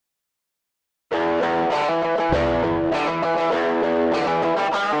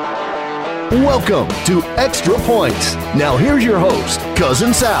Welcome to Extra Points. Now here's your host,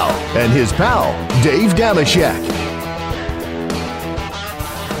 Cousin Sal, and his pal, Dave Dameshek.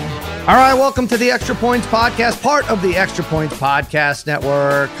 All right, welcome to the Extra Points Podcast, part of the Extra Points Podcast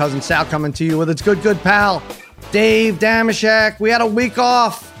Network. Cousin Sal coming to you with its good pal, Dave Dameshek. We had a week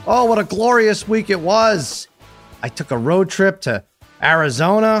off. Oh, what a glorious week it was. I took a road trip to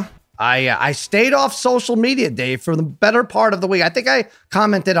Arizona. I stayed off social media, Dave, for the better part of the week. I think I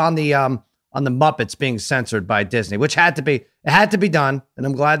commented on the Muppets being censored by Disney, which had to be done, and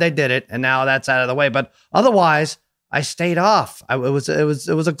I'm glad they did it. And now that's out of the way. But otherwise, I stayed off. It was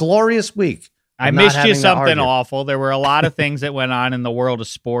a glorious week. I missed you something awful. There were a lot of things that went on in the world of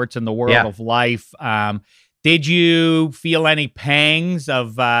sports and the world of life. Did you feel any pangs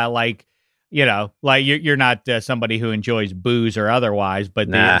of you're not somebody who enjoys booze or otherwise, but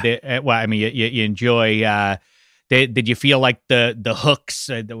you enjoy. Did you feel like the hooks?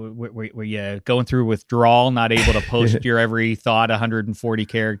 Were you going through withdrawal, not able to post your every thought 140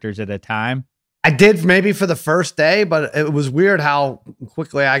 characters at a time? I did maybe for the first day, but it was weird how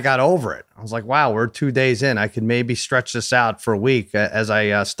quickly I got over it. I was like, wow, we're 2 days in. I could maybe stretch this out for a week as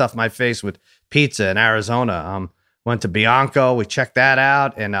I stuffed my face with pizza in Arizona. Went to Bianco. We checked that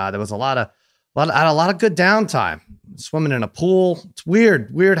out. And there was a lot of good downtime. Swimming in a pool. It's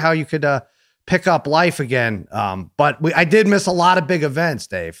weird how you could pick up life again. But I did miss a lot of big events,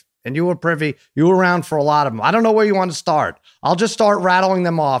 Dave. And you were around for a lot of them. I don't know where you want to start. I'll just start rattling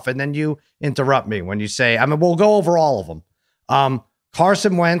them off, and then you interrupt me when you say, we'll go over all of them.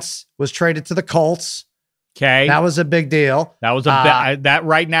 Carson Wentz was traded to the Colts. Okay. That was a big deal. That was that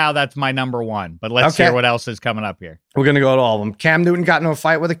right now, that's my number one. But let's hear what else is coming up here. We're going to go to all of them. Cam Newton got into a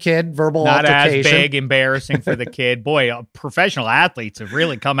fight with a kid, verbal altercation. Not as big, embarrassing for the kid. Boy, professional athletes have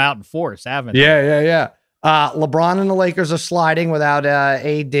really come out in force, haven't they? Yeah. LeBron and the Lakers are sliding without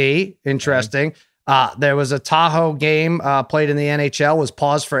AD. Interesting. There was a Tahoe game played in the NHL, was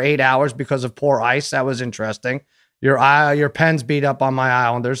paused for 8 hours because of poor ice. That was interesting. Your Pens beat up on my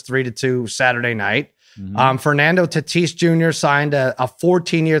Islanders 3-2 Saturday night. Mm-hmm. Fernando Tatis Jr. signed a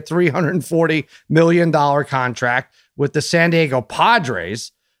 14-year, $340 million contract with the San Diego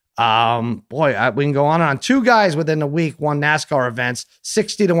Padres. We can go on. Two guys within a week won NASCAR events,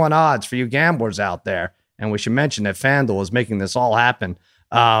 60-1 odds for you gamblers out there. And we should mention that FanDuel is making this all happen.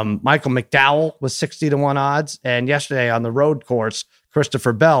 Michael McDowell was 60-1 odds. And yesterday on the road course,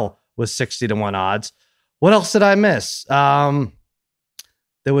 Christopher Bell was 60-1 odds. What else did I miss?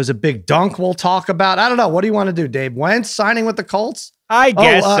 There was a big dunk we'll talk about. I don't know. What do you want to do, Dave? Wentz signing with the Colts? I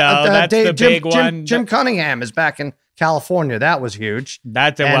guess so. That's the big one. Jim Cunningham is back in California. That was huge.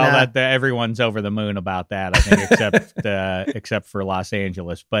 Everyone's over the moon about that, I think, except for Los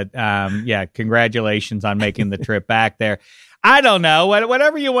Angeles. But congratulations on making the trip back there. I don't know.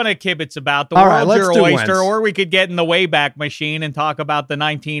 Whatever you want to kibitz about. The world's your oyster, or we could get in the Wayback Machine and talk about the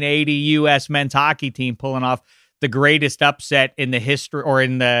 1980 U.S. men's hockey team pulling off the greatest upset in the history or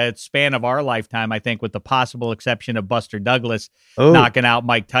in the span of our lifetime, I think, with the possible exception of Buster Douglas knocking out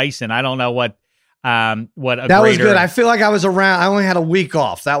Mike Tyson. I don't know what that was good. I feel like I was around. I only had a week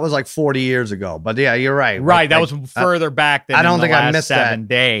off. That was like 40 years ago. But yeah, you're right. Right. That was further back than I don't think I missed 7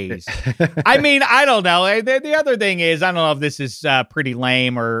 days. I mean, I don't know. The other thing is, I don't know if this is pretty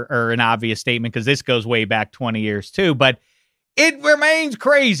lame or an obvious statement, because this goes way back 20 years too, but it remains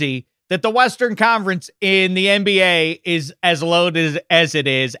crazy that the Western Conference in the NBA is as loaded as it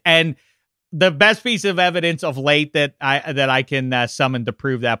is. And the best piece of evidence of late that I can summon to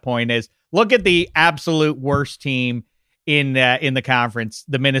prove that point is, look at the absolute worst team in the conference,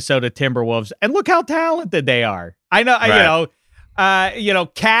 the Minnesota Timberwolves, and look how talented they are. I know,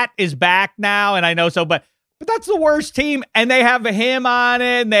 right. Cat is back now, and I know so, but that's the worst team, and they have him on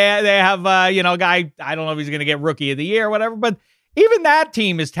it, and they have a guy, I don't know if he's going to get Rookie of the Year or whatever, but even that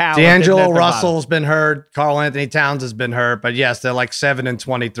team is talented. D'Angelo Russell's been hurt. Karl Anthony Towns has been hurt, but yes, they're like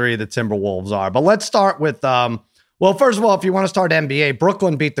 7-23. The Timberwolves are. But let's start with first of all, if you want to start NBA,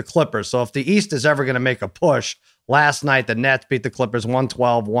 Brooklyn beat the Clippers. So if the East is ever going to make a push, last night the Nets beat the Clippers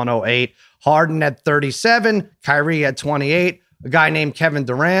 112-108. Harden had 37. Kyrie had 28. A guy named Kevin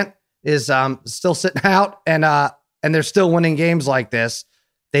Durant is still sitting out, and they're still winning games like this.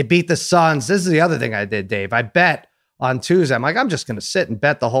 They beat the Suns. This is the other thing I did, Dave. I bet on Tuesday. I'm like, I'm just going to sit and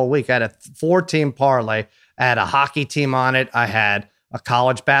bet the whole week. I had a 4-team parlay. I had a hockey team on it. I had a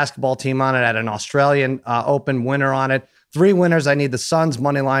college basketball team on it. I had an Australian Open winner on it. 3 winners. I need the Suns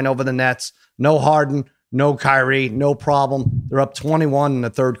money line over the Nets. No Harden, no Kyrie, no problem. They're up 21 in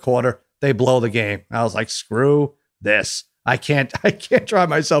the third quarter. They blow the game. I was like, screw this. I can't drive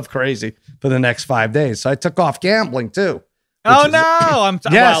myself crazy for the next 5 days. So I took off gambling too. Oh no!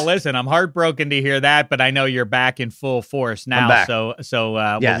 Well, listen, I'm heartbroken to hear that, but I know you're back in full force now. So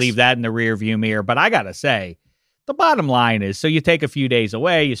we'll leave that in the rearview mirror. But I gotta say, the bottom line is, so you take a few days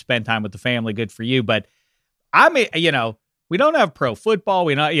away, you spend time with the family, good for you. But we don't have pro football.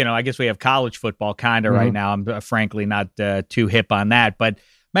 We not, I guess we have college football kind of right now. I'm frankly not too hip on that. But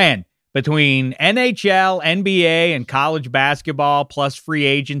man, between NHL, NBA, and college basketball, plus free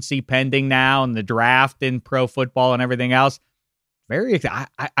agency pending now, and the draft in pro football and everything else. I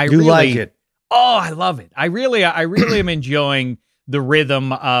really like it. Oh, I love it. I really am enjoying the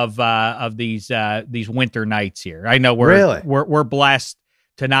rhythm of these winter nights here. I know we're blessed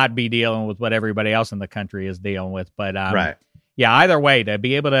to not be dealing with what everybody else in the country is dealing with, but right. Yeah, either way, to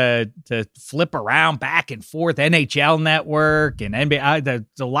be able to flip around back and forth, NHL Network and NBA, there's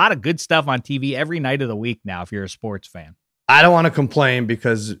a lot of good stuff on TV every night of the week now if you're a sports fan. I don't want to complain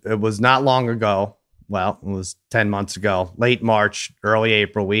because it was not long ago. Well, it was 10 months ago, late March, early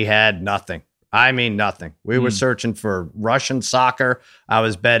April. We had nothing. I mean, nothing. We were searching for Russian soccer. I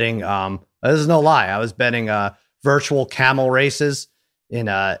was betting. This is no lie. I was betting virtual camel races in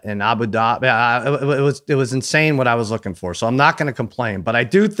Abu Dhabi. It was insane what I was looking for. So I'm not going to complain, but I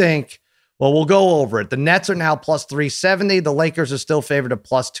do think. Well, we'll go over it. The Nets are now plus 370. The Lakers are still favored at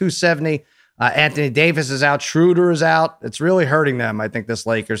plus 270. Anthony Davis is out. Schroeder is out. It's really hurting them. I think this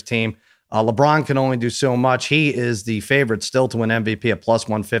Lakers team. LeBron can only do so much. He is the favorite still to win MVP at plus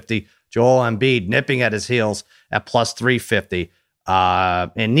 150. Joel Embiid nipping at his heels at plus 350.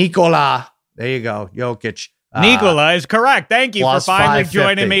 And Nikola, there you go, Jokic. Nikola is correct. Thank you for finally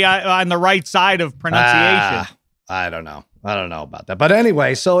joining me on the right side of pronunciation. I don't know about that. But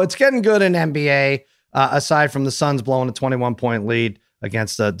anyway, so it's getting good in NBA, aside from the Suns blowing a 21-point lead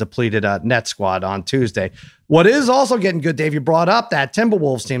against the depleted net squad on Tuesday. What is also getting good, Dave, you brought up that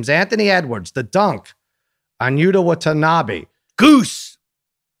Timberwolves teams, Anthony Edwards, the dunk on Yuta Watanabe. Goose.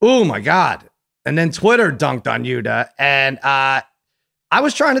 Oh, my God. And then Twitter dunked on Yuta. And I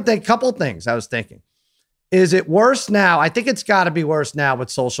was trying to think a couple things. I was thinking, is it worse now? I think it's got to be worse now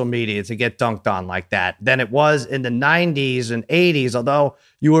with social media to get dunked on like that than it was in the 90s and 80s, although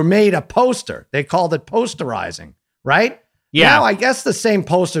you were made a poster. They called it posterizing, right? Yeah. Now, I guess the same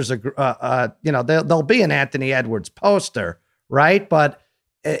posters are, there'll be an Anthony Edwards poster, right? But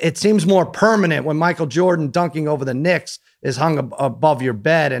it seems more permanent when Michael Jordan dunking over the Knicks is hung above your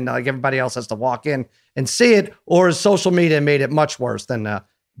bed and like everybody else has to walk in and see it, or has social media made it much worse than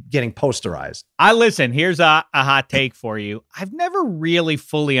getting posterized? Here's a hot take for you. I've never really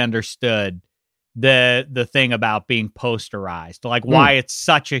fully understood the thing about being posterized, like why it's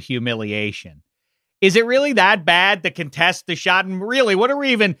such a humiliation. Is it really that bad to contest the shot? And really, what are we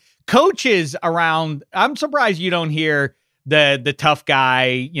even coaches around? I'm surprised you don't hear the tough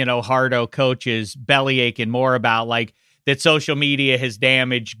guy, hardo coaches belly aching more about like that social media has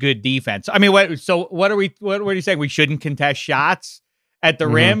damaged good defense. I mean, what are you saying? We shouldn't contest shots at the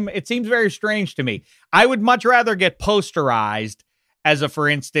rim? It seems very strange to me. I would much rather get posterized as a, for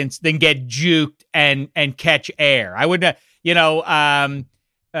instance, than get juked and catch air. I would, really?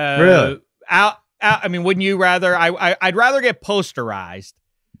 I mean, wouldn't you rather? I'd rather get posterized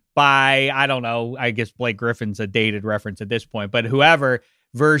by, I don't know, I guess Blake Griffin's a dated reference at this point, but whoever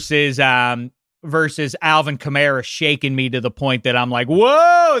versus Alvin Kamara shaking me to the point that I'm like,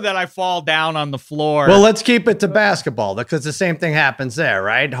 whoa, that I fall down on the floor. Well, let's keep it to basketball because the same thing happens there,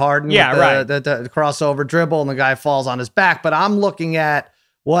 right? Harden, with the crossover dribble and the guy falls on his back. But I'm looking at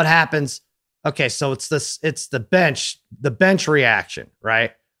what happens. Okay, so it's the bench reaction,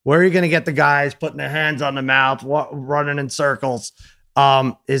 right? Where are you going to get the guys putting their hands on the mouth, running in circles?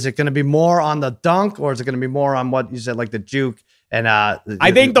 Is it going to be more on the dunk, or is it going to be more on what you said, like the juke? And I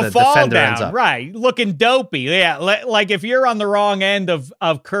think the fall down, right? Looking dopey. Yeah. Like if you're on the wrong end of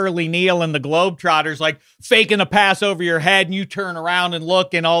Curly Neal and the Globetrotters, like faking a pass over your head and you turn around and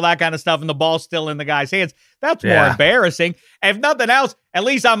look and all that kind of stuff and the ball's still in the guy's hands. That's more embarrassing. If nothing else, at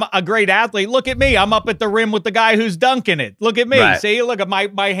least I'm a great athlete. Look at me. I'm up at the rim with the guy who's dunking it. Look at me. Right. See, look at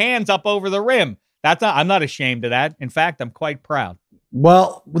my hands up over the rim. I'm not ashamed of that. In fact, I'm quite proud.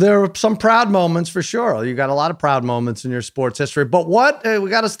 Well, there are some proud moments for sure. You got a lot of proud moments in your sports history. But what we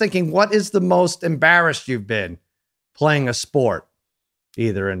got us thinking, what is the most embarrassed you've been playing a sport?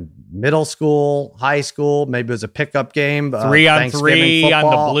 either in middle school, high school, maybe it was a pickup game. 3-on-3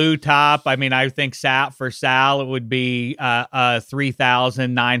 on the blue top. I mean, I think for Sal, it would be a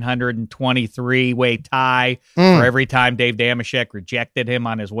 3,923 way tie for every time Dave Dameshek rejected him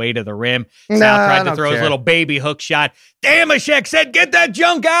on his way to the rim. Sal tried to throw his little baby hook shot. Dameshek said, "Get that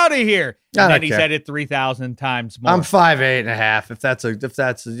junk out of here." And then he said it 3,000 times more. I'm 5'8.5". If that's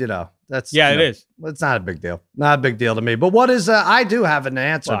that's it is. It's not a big deal. Not a big deal to me. But what is? I do have an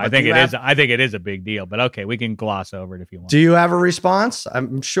answer. Well, I think it is. I think it is a big deal. But okay, we can gloss over it if you want. Do you have a response?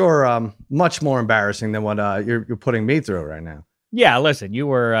 I'm sure much more embarrassing than what you're putting me through right now. Yeah, listen, you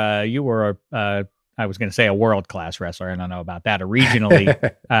were I was going to say a world-class wrestler. I don't know about that. A regionally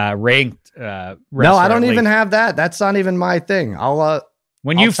ranked wrestler. No, I don't even have that. That's not even my thing.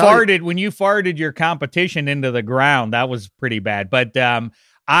 When you farted your competition into the ground, that was pretty bad. But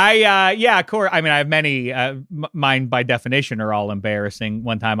I have many, mine by definition are all embarrassing.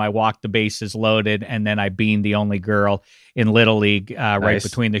 One time I walked the bases loaded and then I beaned the only girl in Little League right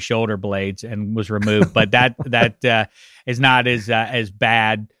between the shoulder blades and was removed. But that is not as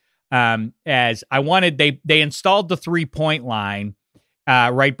bad as I wanted. They installed the 3-point line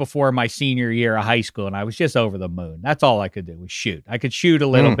right before my senior year of high school, and I was just over the moon. That's all I could do was shoot. I could shoot a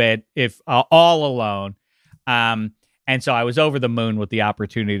little bit if all alone. And so I was over the moon with the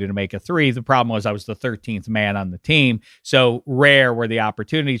opportunity to make a 3. The problem was I was the 13th man on the team, so rare were the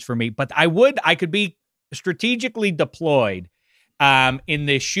opportunities for me. But I could be strategically deployed in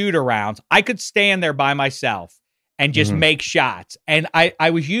the shoot-arounds. I could stand there by myself and just make shots. And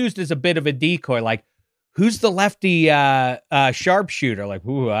I was used as a bit of a decoy, like, who's the lefty sharpshooter? Like,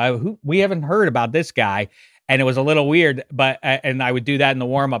 who we haven't heard about this guy. And it was a little weird, but and I would do that in the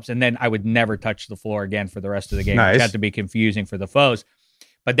warm-ups, and then I would never touch the floor again for the rest of the game. Nice. Which had to be confusing for the foes.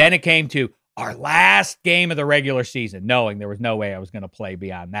 But then it came to our last game of the regular season, knowing there was no way I was going to play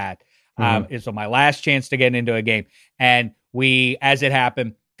beyond that. So my last chance to get into a game. And we, as it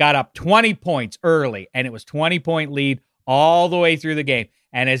happened, got up 20 points early, and it was 20-point lead all the way through the game.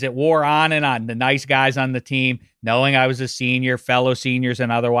 And as it wore on and on, the nice guys on the team, knowing I was a senior, fellow seniors and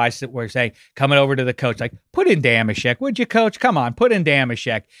otherwise, were saying, coming over to the coach, like, put in Dameshek, would you, coach? Come on, put in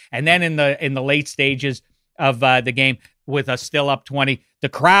Dameshek. And then in the late stages of the game, with us still up 20, the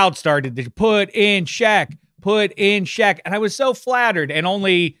crowd started to put in Shek. And I was so flattered. And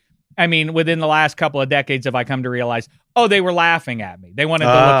within the last couple of decades have I come to realize, they were laughing at me. They wanted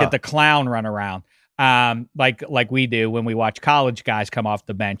to look at the clown run around. Like we do when we watch college guys come off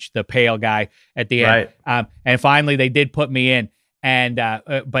the bench, the pale guy at the end. And finally they did put me in, and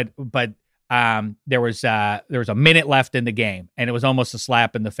but there was a minute left in the game, and it was almost a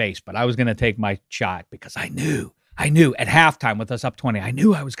slap in the face. But I was going to take my shot because I knew at halftime with us up 20, I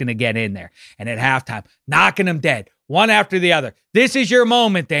knew I was going to get in there. And at halftime, knocking them dead, one after the other. This is your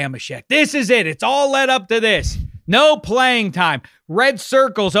moment, Dameshek. This is it. It's all led up to this. No playing time. Red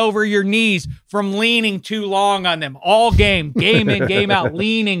circles over your knees from leaning too long on them. All game in, game out,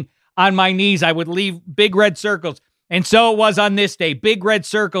 leaning on my knees. I would leave big red circles. And so it was on this day. Big red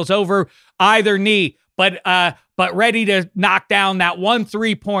circles over either knee, but ready to knock down that 1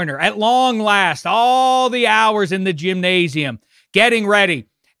 3-pointer. At long last, all the hours in the gymnasium, getting ready.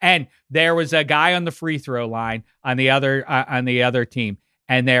 And there was a guy on the free throw line on the other team.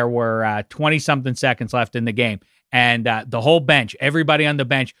 And there were 20-something seconds left in the game. And the whole bench, everybody on the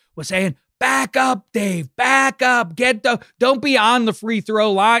bench was saying, back up, Dave, back up. Don't be on the free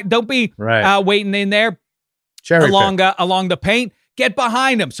throw line. Don't be waiting in there along the paint. Get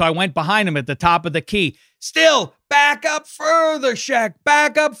behind him. So I went behind him at the top of the key. Still, back up further, Shek.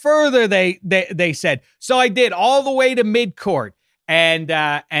 Back up further, they said. So I did all the way to midcourt. And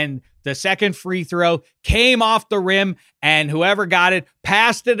the second free throw came off the rim, and whoever got it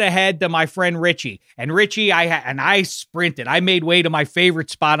passed it ahead to my friend Richie. And Richie, I sprinted. I made way to my favorite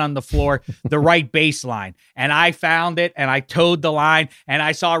spot on the floor, the right baseline. And I found it, and I towed the line, and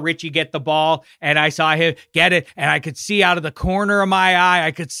I saw Richie get the ball, and I saw him get it, and I could see out of the corner of my eye,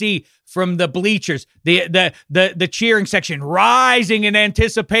 I could see from the bleachers, the cheering section rising in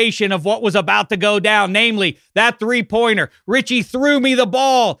anticipation of what was about to go down, namely that 3-pointer. Richie threw me the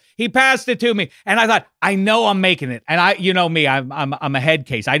ball. He passed it to me, and I thought, I know I'm making it. And you know me, I'm a head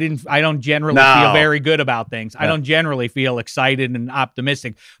case. I don't generally feel very good about things. I don't generally feel excited and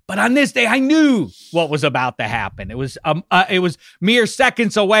optimistic. But on this day, I knew what was about to happen. It was mere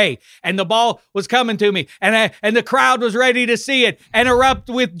seconds away, and the ball was coming to me, and the crowd was ready to see it and erupt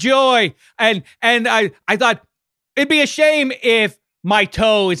with joy. And I thought it'd be a shame if my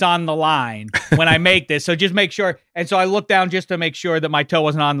toe is on the line when I make this. So just make sure. And so I looked down just to make sure that my toe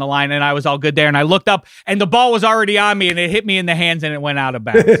wasn't on the line, and I was all good there. And I looked up, and the ball was already on me, and it hit me in the hands, and it went out of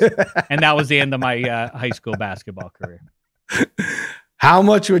bounds. And that was the end of my high school basketball career. How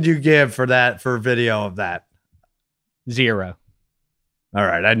much would you give for video of that? 0. All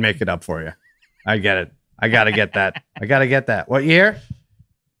right, I'd make it up for you. I get it. I got to get that. What year?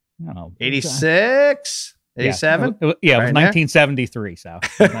 86? 87? Yeah, it was 1973. So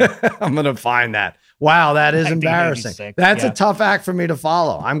I'm going to find that. Wow, that is embarrassing. That's a tough act for me to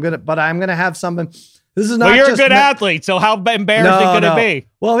follow. I'm going to have something. This is not. Well, you're a good athlete, so how embarrassing could it be?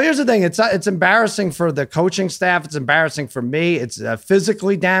 Well, here's the thing. It's embarrassing for the coaching staff. It's embarrassing for me. It's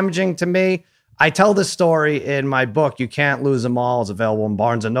physically damaging to me. I tell this story in my book, You Can't Lose Them All. It's available in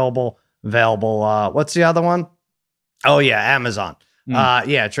Barnes & Noble. Available. What's the other one? Oh, yeah, Amazon.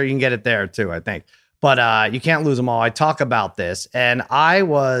 Yeah, sure, you can get it there, too, I think. But You Can't Lose Them All. I talk about this. And I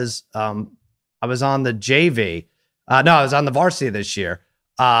was on the JV. I was on the varsity this year.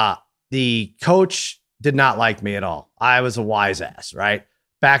 The coach did not like me at all. I was a wise ass, right?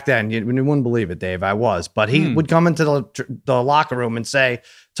 Back then, you wouldn't believe it, Dave. I was. But he would come into the locker room and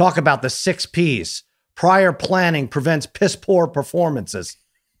talk about the 6 Ps. Prior planning prevents piss poor performances.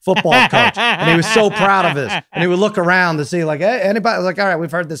 Football coach. And he was so proud of this. And he would look around to see, like, hey, anybody? I was like, all right,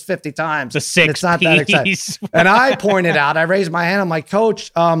 we've heard this 50 times. The 6 It's not that exciting. And I pointed out, I raised my hand. I'm like,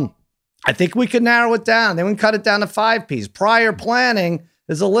 Coach, I think we could narrow it down. Then we can cut it down to 5 Ps. Prior planning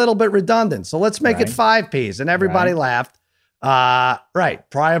is a little bit redundant. So let's make it 5 Ps. And everybody laughed. Right.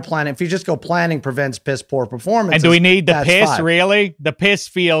 Prior planning. If you just go planning prevents piss poor performance. And do we need the piss? 5. Really? The piss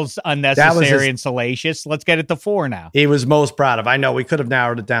feels unnecessary and salacious. Let's get it to 4 now. He was most proud of. I know we could have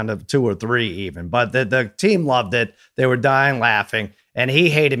narrowed it down to 2 or 3 even, but the team loved it. They were dying laughing, and he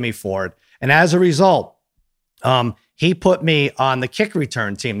hated me for it. And as a result, he put me on the kick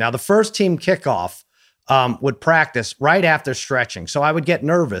return team. Now, the first team kickoff would practice right after stretching. So I would get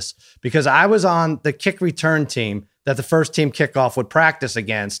nervous because I was on the kick return team that the first team kickoff would practice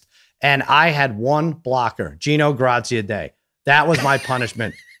against. And I had one blocker, Gino Graziadei. That was my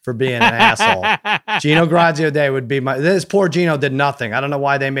punishment for being an asshole. Gino Graziadei would be this poor Gino did nothing. I don't know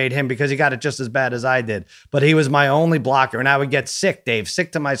why they made him, because he got it just as bad as I did. But he was my only blocker. And I would get sick, Dave,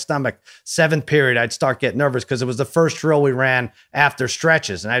 sick to my stomach. 7th period, I'd start getting nervous because it was the first drill we ran after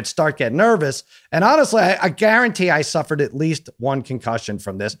stretches. And I'd start getting nervous. And honestly, I guarantee I suffered at least 1 concussion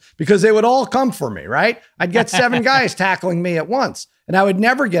from this, because they would all come for me, right? I'd get 7 guys tackling me at once. And I would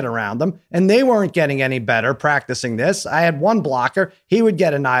never get around them. And they weren't getting any better practicing this. I had one blocker. He would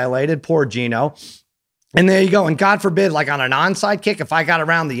get annihilated. Poor Gino. And there you go. And God forbid, like on an onside kick, if I got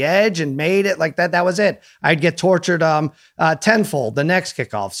around the edge and made it like that, that was it. I'd get tortured tenfold the next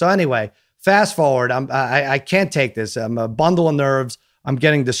kickoff. So anyway, fast forward. I can't take this. I'm a bundle of nerves. I'm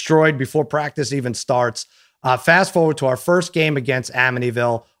getting destroyed before practice even starts. Fast forward to our first game against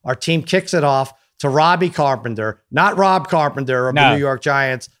Amityville. Our team kicks it off to Robbie Carpenter, not Rob Carpenter of the New York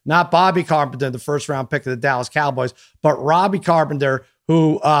Giants, not Bobby Carpenter, the first round pick of the Dallas Cowboys, but Robbie Carpenter,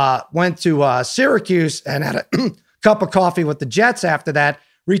 who went to Syracuse and had a cup of coffee with the Jets after that,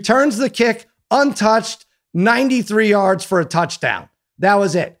 returns the kick untouched, 93 yards for a touchdown. That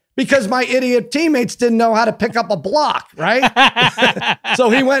was it. Because my idiot teammates didn't know how to pick up a block, right? So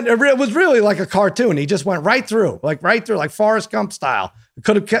he went, it was really like a cartoon. He just went right through, like Forrest Gump style. It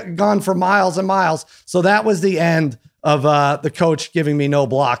could have gone for miles and miles. So that was the end of the coach giving me no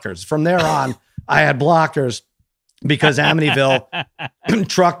blockers. From there on, I had blockers because Amityville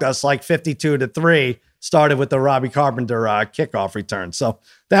trucked us like 52-3. Started with the Robbie Carpenter kickoff return. So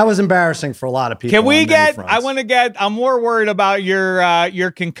that was embarrassing for a lot of people. Can we I'm more worried about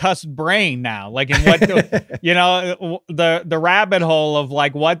your concussed brain now. Like in what, the rabbit hole of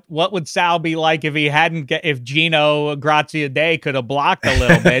like, what would Sal be like if he if Gino Graziadei could have blocked a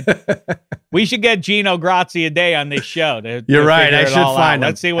little bit? We should get Gino Graziadei on this show. You're right. I should find him.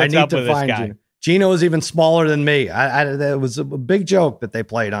 Let's see what's up with this guy. You. Gino is even smaller than me. It was a big joke that they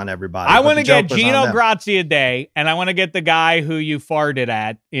played on everybody. I want to get Gino Graziadei, and I want to get the guy who you farted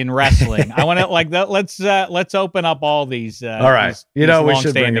at in wrestling. I want to like that. Let's open up all these. All right, these we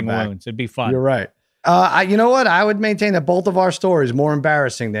should bring it back. Wounds. It'd be fun. You're right. You know what? I would maintain that both of our stories more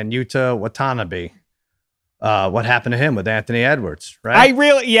embarrassing than Yuta Watanabe. What happened to him with Anthony Edwards? Right?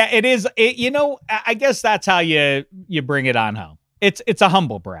 It is. I guess that's how you bring it on home. It's a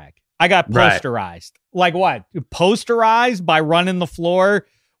humble brag. I got posterized. Right. Like what? Posterized by running the floor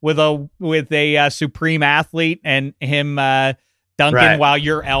with a supreme athlete and him dunking while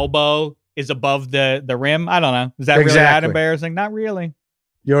your elbow is above the rim. I don't know. Is that really that embarrassing? Not really.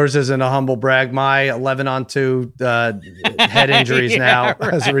 Yours isn't a humble brag. My 11-on-2 head injuries now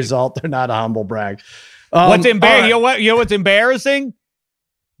right. As a result, they're not a humble brag. What's embarrassing? You know what's embarrassing?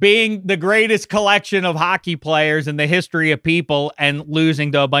 Being the greatest collection of hockey players in the history of people and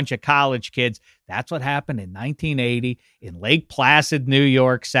losing to a bunch of college kids. That's what happened in 1980 in Lake Placid, New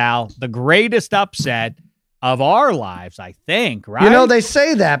York, Sal. The greatest upset of our lives, I think, right? You know, they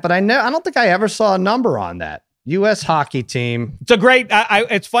say that, but I don't think I ever saw a number on that. U.S. hockey team. It's a great,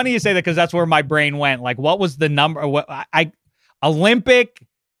 it's funny you say that because that's where my brain went. Like, what was the number? Olympic,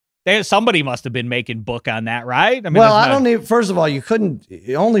 somebody must have been making book on that, right? I mean, well, I don't need, first of all, you couldn't,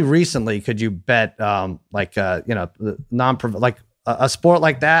 only recently could you bet, a sport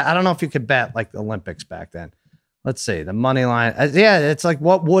like that. I don't know if you could bet like the Olympics back then. Let's see, the money line. It's like,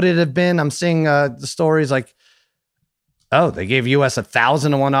 what would it have been? I'm seeing the stories like, oh, they gave US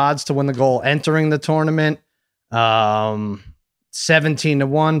 1,000-to-1 odds to win the goal entering the tournament.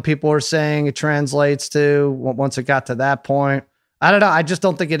 17-to-1 people are saying it translates to once it got to that point. I don't know. I just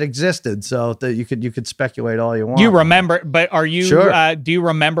don't think it existed. So that you could speculate all you want. You remember, but are you, sure. Do you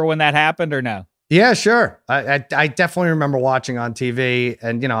remember when that happened or no? Yeah, sure. I definitely remember watching on TV,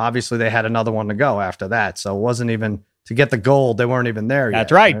 and, obviously they had another one to go after that. So it wasn't even to get the gold. They weren't even there yet.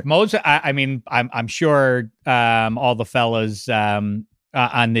 That's right. Most, I'm sure all the fellas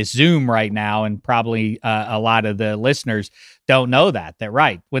on this Zoom right now, and probably a lot of the listeners don't know that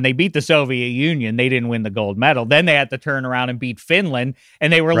right. When they beat the Soviet Union, they didn't win the gold medal. Then they had to turn around and beat Finland,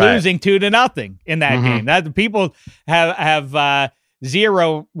 and they were losing 2-0 in that game. That people have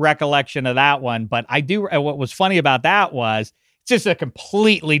zero recollection of that one. But I do. What was funny about that was it's just a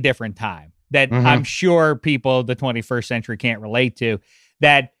completely different time that I'm sure people the 21st century can't relate to.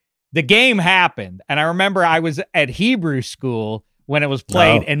 That the game happened, and I remember I was at Hebrew school when it was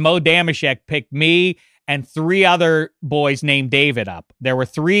played, and Mo Damashek picked me and 3 other boys named David up. There were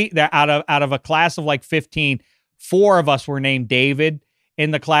 3 out of a class of like 15. 4 of us were named David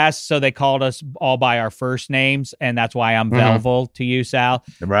in the class, so they called us all by our first names, and that's why I'm Velvel to you, Sal.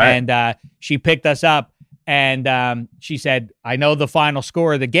 Right. And she picked us up, and she said, "I know the final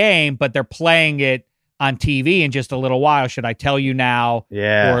score of the game, but they're playing it on TV in just a little while. Should I tell you now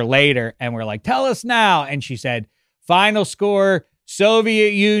or later?" And we're like, "Tell us now." And she said, "Final score: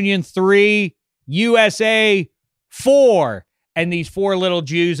 Soviet Union 3, USA 4. And these 4 little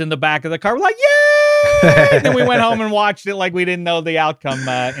Jews in the back of the car were like, "Yay!" And then we went home and watched it like we didn't know the outcome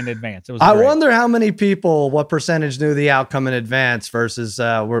in advance. It was I wonder how many people, what percentage knew the outcome in advance versus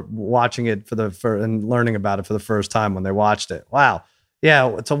were watching it and learning about it for the first time when they watched it. Wow.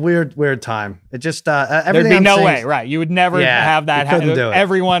 Yeah, it's a weird time. It just everything. There'd be no way, right? You would never have that. Couldn't do it.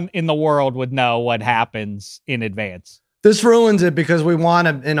 Everyone in the world would know what happens in advance. This ruins it because we want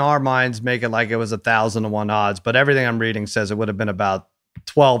to, in our minds, make it like it was 1,000-to-1 odds. But everything I'm reading says it would have been about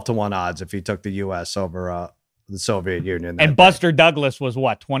 12-to-1 odds if you took the U.S. over the Soviet Union. And Buster Douglas was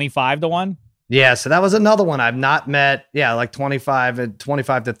what, 25-to-1? Yeah, so that was another one I've not met. Yeah, like 25 to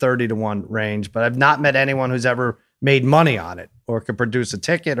 30-to-1 range. But I've not met anyone who's ever made money on it or could produce a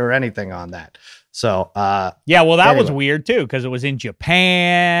ticket or anything on that. So that was weird too because it was in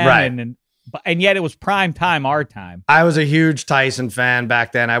Japan, right? And yet it was prime time, our time. I was a huge Tyson fan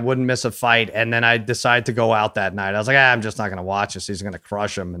back then. I wouldn't miss a fight. And then I decided to go out that night. I was like, I'm just not going to watch this. He's going to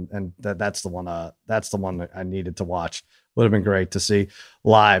crush him. And that's the one that I needed to watch. Would have been great to see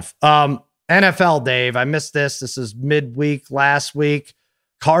live. NFL, Dave, I missed this. This is midweek last week.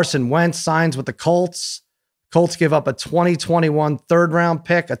 Carson Wentz signs with the Colts. Colts give up a 2021 third-round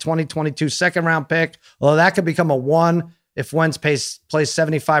pick, a 2022 second-round pick. Although that could become a 1 if Wentz plays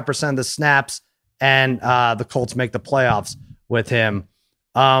 75% of the snaps and the Colts make the playoffs with him.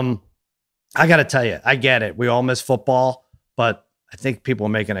 I got to tell you, I get it. We all miss football, but I think people are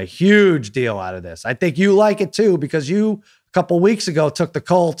making a huge deal out of this. I think you like it too because you, a couple weeks ago, took the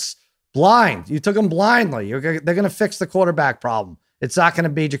Colts blind. You took them blindly. They're going to fix the quarterback problem. It's not going to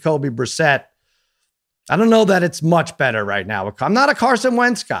be Jacoby Brissett. I don't know that it's much better right now. I'm not a Carson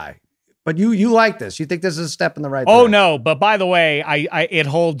Wentz guy. But you like this. You think this is a step in the right direction. Oh, no. But by the way, I it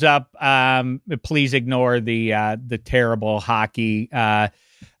holds up. Please ignore the terrible hockey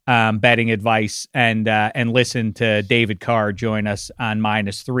betting advice and listen to David Carr join us on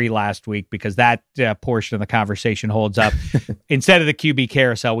 -3 last week because that portion of the conversation holds up. Instead of the QB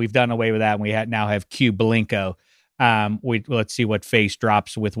carousel, we've done away with that, and we now have Q Belinko. Let's see what face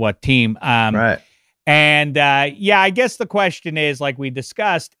drops with what team. Right. And I guess the question is, like we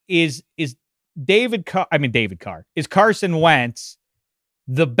discussed, is Carson Wentz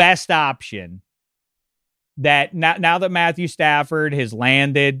the best option that now that Matthew Stafford has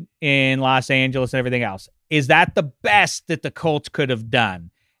landed in Los Angeles and everything else, is that the best that the Colts could have done?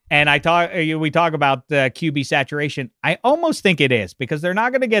 And we talk about QB saturation. I almost think it is, because they're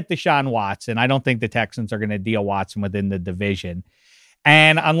not going to get Deshaun Watson. I don't think the Texans are going to deal Watson within the division.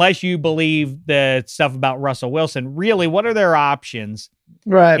 And unless you believe the stuff about Russell Wilson, really, what are their options?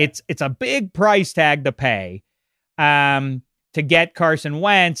 Right. It's a big price tag to pay to get Carson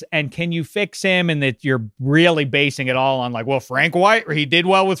Wentz. And can you fix him? And that you're really basing it all on Frank White, or he did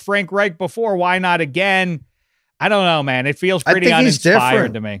well with Frank Reich before. Why not again? I don't know, man. It feels pretty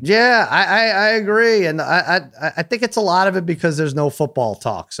uninspired to me. Yeah, I agree. And I think it's a lot of it because there's no football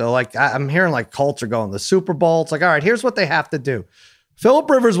talk. So I'm hearing Colts are going to the Super Bowl. It's all right, here's what they have to do. Phillip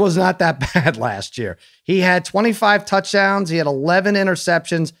Rivers was not that bad last year. He had 25 touchdowns. He had 11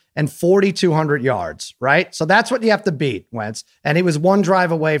 interceptions and 4,200 yards, right? So that's what you have to beat, Wentz. And he was one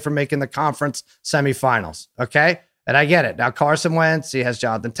drive away from making the conference semifinals, okay? And I get it. Now Carson Wentz, he has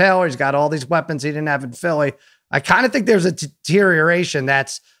Jonathan Taylor. He's got all these weapons he didn't have in Philly. I kind of think there's a deterioration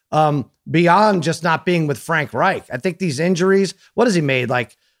that's beyond just not being with Frank Reich. I think these injuries, what has he made?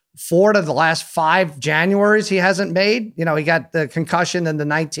 4 to the last 5 Januaries he hasn't made. He got the concussion and the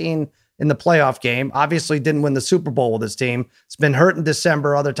 19 in the playoff game. Obviously didn't win the Super Bowl with his team. It's been hurt in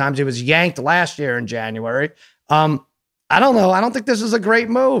December. Other times he was yanked last year in January. I don't know. I don't think this is a great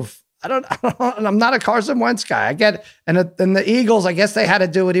move. I'm not a Carson Wentz guy. I get it. And the Eagles, I guess they had to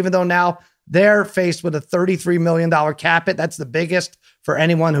do it, even though now they're faced with a $33 million cap hit. That's the biggest for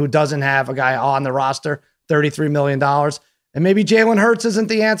anyone who doesn't have a guy on the roster, $33 million. And maybe Jalen Hurts isn't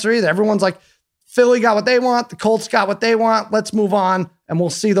the answer either. Everyone's like, Philly got what they want. The Colts got what they want. Let's move on. And we'll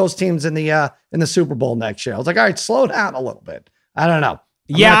see those teams in the Super Bowl next year. I was like, all right, slow down a little bit. I don't know.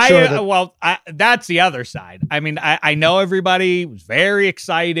 That's the other side. I mean, I know everybody was very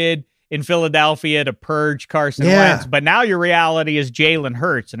excited in Philadelphia to purge Carson Wentz, but now your reality is Jalen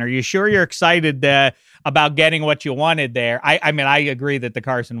Hurts. And are you sure you're excited about getting what you wanted there? I mean, I agree that the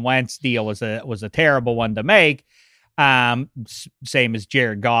Carson Wentz deal was a terrible one to make. Same as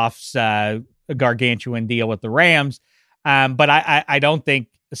Jared Goff's gargantuan deal with the Rams. But I don't think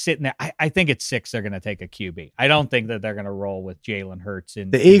sitting there, I think it's 6 they're going to take a QB. I don't think that they're going to roll with Jalen Hurts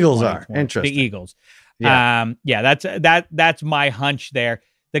in the Eagles are interesting. The Eagles. That's my hunch there.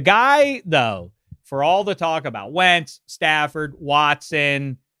 The guy, though, for all the talk about Wentz, Stafford,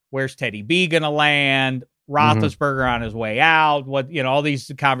 Watson, where's Teddy B going to land? Roethlisberger on his way out. All these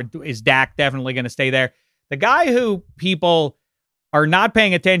is Dak definitely going to stay there? The guy who people are not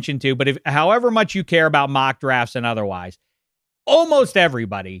paying attention to, but however much you care about mock drafts and otherwise, almost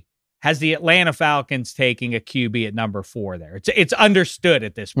everybody has the Atlanta Falcons taking a QB at number 4 there. It's understood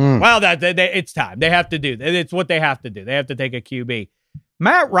at this point. Well, it's time. They have to do that. It's what they have to do. They have to take a QB.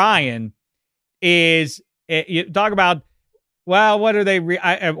 Matt Ryan is, you talk about, well, what are they,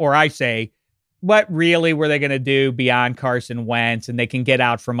 I say, what really were they going to do beyond Carson Wentz? And they can get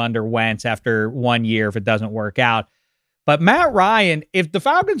out from under Wentz after 1 year if it doesn't work out. But Matt Ryan, if the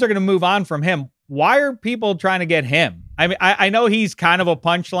Falcons are going to move on from him, why are people trying to get him? I mean, I know he's kind of a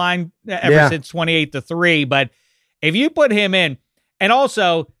punchline ever since 28-3, but if you put him in, and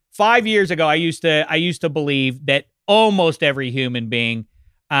also 5 years ago, I used to believe that almost every human being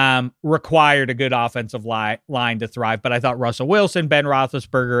required a good offensive line to thrive. But I thought Russell Wilson, Ben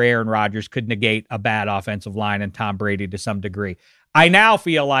Roethlisberger, Aaron Rodgers could negate a bad offensive line, and Tom Brady to some degree. I now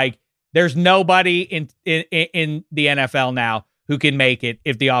feel like there's nobody in the NFL now who can make it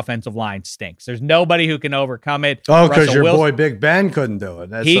if the offensive line stinks. There's nobody who can overcome it. Oh, because your boy Big Ben couldn't do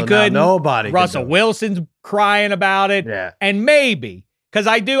it. He couldn't. Nobody. Russell Wilson's crying about it. Yeah. And maybe, because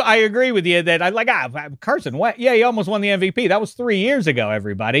I agree with you that Carson Wentz, he almost won the MVP. That was 3 years ago,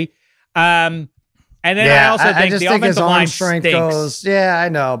 everybody. And then I also think the offensive line stinks. I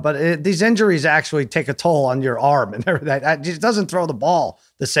know, but these injuries actually take a toll on your arm and everything. It just doesn't throw the ball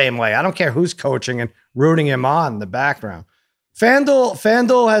the same way. I don't care who's coaching and rooting him on in the background.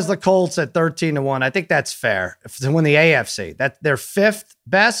 FanDuel has the Colts at 13-1. I think that's fair to win the AFC. That they're 5th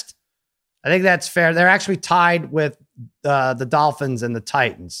best. I think that's fair. They're actually tied with the Dolphins and the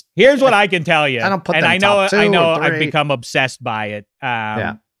Titans. Here's what I can tell you. I don't put them I know I've become obsessed by it.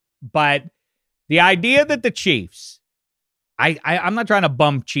 But the idea that the Chiefs, I'm not trying to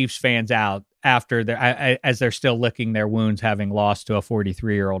bum Chiefs fans out after as they're still licking their wounds, having lost to a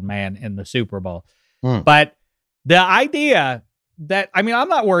 43-year-old man in the Super Bowl. But the idea that, I'm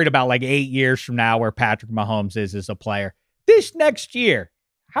not worried about 8 years from now where Patrick Mahomes is as a player. This next year,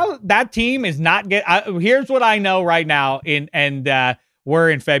 how that team is not here's what I know right now we're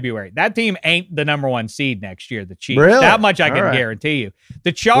in February. That team ain't the number 1 seed next year, the Chiefs. Really? That much I can guarantee you.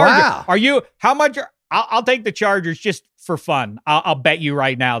 The Chargers, I'll take the Chargers just for fun. I'll bet you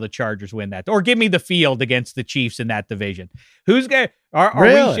right now the Chargers win that, or give me the field against the Chiefs in that division. Who's going?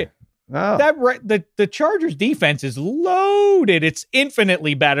 Really? The Chargers defense is loaded. It's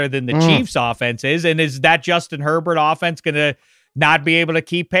infinitely better than the Chiefs offense is. And is that Justin Herbert offense going to not be able to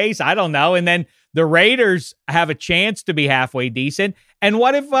keep pace? I don't know. And then the Raiders have a chance to be halfway decent. And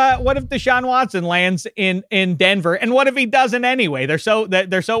what if Deshaun Watson lands in Denver? And what if he doesn't anyway? They're so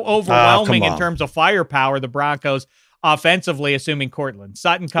overwhelming in terms of firepower, the Broncos offensively, assuming Courtland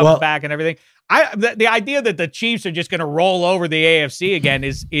Sutton comes back and everything. The idea that the Chiefs are just going to roll over the AFC again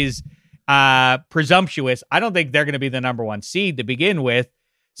is presumptuous. I don't think they're going to be the number one seed to begin with.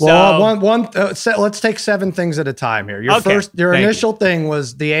 Well, let's take 7 things at a time here. Your initial thing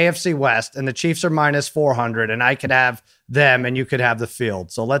was the AFC West, and the Chiefs are minus 400, and I could have them, and you could have the field.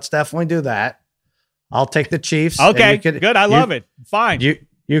 So let's definitely do that. I'll take the Chiefs. Okay, good. I love it. Fine.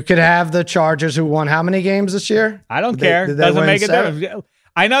 You could have the Chargers, who won how many games this year? I don't care. Doesn't make a difference.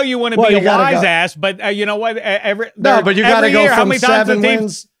 I know you want to be a wise ass, but you know what? But you got to go from 7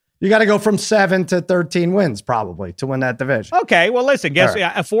 wins. You got to go from 7 to 13 wins probably to win that division. Okay, well, listen.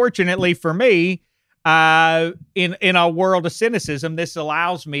 Fortunately for me, in a world of cynicism, this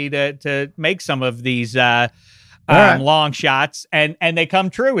allows me to make some of these long shots, and they come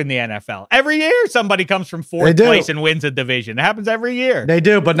true in the NFL. Every year, somebody comes from 4th place and wins a division. It happens every year. They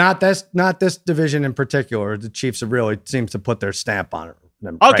do, but not this division in particular. The Chiefs have really seems to put their stamp on it.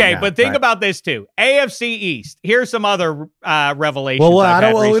 Okay, but think about this too. AFC East. Here's some other revelations. Well, I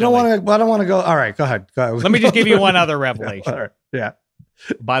don't want to go. All right, go ahead. Let me just give you one other revelation. Right. Yeah.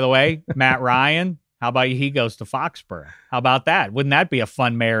 By the way, Matt Ryan. How about he goes to Foxborough? How about that? Wouldn't that be a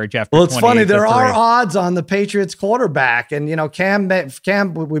fun marriage after? Well, it's funny. There are odds on the Patriots quarterback, and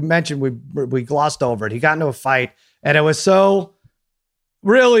Cam. We mentioned we glossed over it. He got into a fight, and it was so.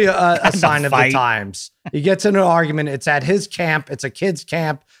 Really a sign of the times. He gets into an argument. It's at his camp. It's a kid's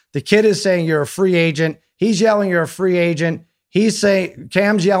camp. The kid is saying, "You're a free agent." He's yelling, "You're a free agent." He's saying,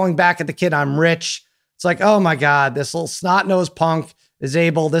 Cam's yelling back at the kid, "I'm rich." It's like, oh my God, this little snot-nosed punk is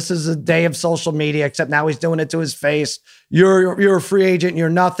able. This is a day of social media, except now he's doing it to his face. You're a free agent. You're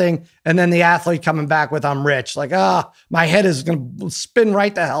nothing. And then the athlete coming back with, "I'm rich." Like, my head is going to spin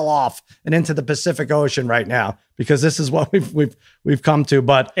right the hell off and into the Pacific Ocean right now, because this is what we've come to.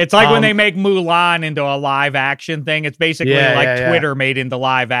 But it's like when they make Mulan into a live action thing. It's basically Twitter made into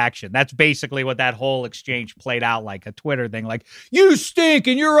live action. That's basically what that whole exchange played out like, a Twitter thing. Like, you stink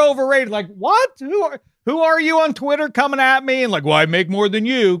and you're overrated. Like, what? Who are you on Twitter coming at me? And like, well, I make more than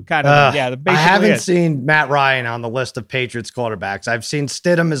you. Kind of. I haven't seen Matt Ryan on the list of Patriots quarterbacks. I've seen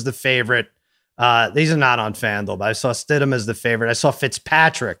Stidham as the favorite. These are not on FanDuel, but I saw Stidham as the favorite. I saw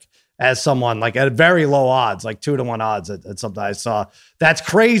Fitzpatrick as someone like at very low odds, like 2-1 odds at something I saw. That's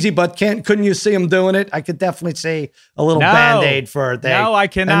crazy, but couldn't you see him doing it? I could definitely see a little Band-Aid for it. No, I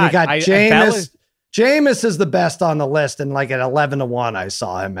cannot. And you got Jameis. Jameis is the best on the list, and like at 11-1, I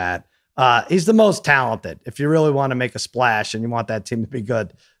saw him at. He's the most talented. If you really want to make a splash and you want that team to be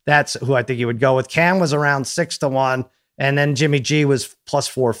good, that's who I think you would go with. Cam was around 6-1, and then Jimmy G was plus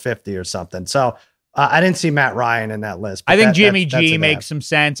 450 or something. So I didn't see Matt Ryan in that list. I think Jimmy G makes some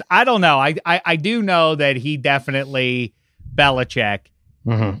sense. I don't know. I do know that he definitely Belichick.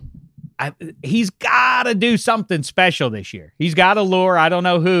 Mm-hmm. He's got to do something special this year. He's got to lure, I don't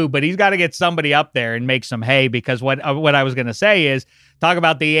know who, but he's got to get somebody up there and make some hay, because what I was going to say is talk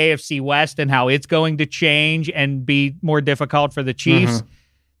about the AFC West and how it's going to change and be more difficult for the Chiefs. Mm-hmm.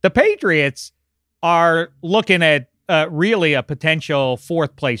 The Patriots are looking at really a potential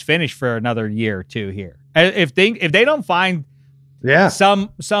 4th place finish for another year or two here. If they don't find some,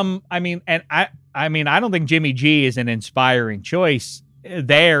 I don't think Jimmy G is an inspiring choice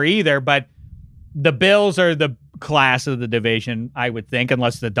there either, but the Bills are the class of the division, I would think,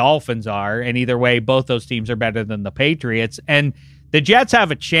 unless the Dolphins are. And either way, both those teams are better than the Patriots. And the Jets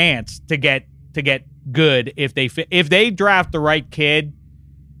have a chance to get good if they draft the right kid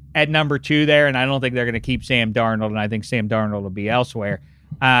at number 2 there. And I don't think they're going to keep Sam Darnold, and I think Sam Darnold will be elsewhere.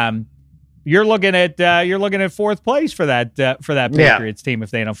 You're looking at 4th place for that Patriots team if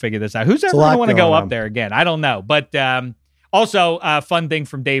they don't figure this out. Who's ever going to want to go up there again? I don't know. But also, a fun thing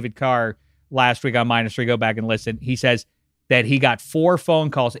from David Carr last week on Minus 3, go back and listen. He says that he got 4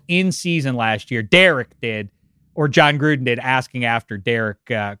 phone calls in season last year. Derek did, or John Gruden did, asking after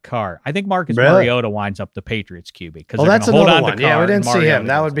Derek Carr. I think Marcus Mariota winds up the Patriots QB because that's hold another on one. to Carr. Yeah, we didn't see him.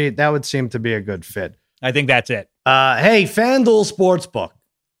 That would seem to be a good fit. I think that's it. Hey, FanDuel Sportsbook,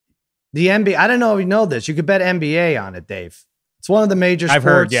 the NBA. I don't know if you know this. You could bet NBA on it, Dave. It's one of the major sports. I've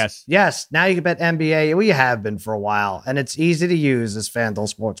heard, yes. Yes, now you can bet NBA. We have been for a while, and it's easy to use as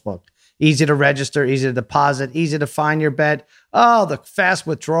FanDuel Sportsbook. Easy to register, easy to deposit, easy to find your bet. Oh, the fast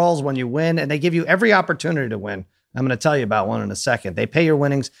withdrawals when you win, and they give you every opportunity to win. I'm going to tell you about one in a second. They pay your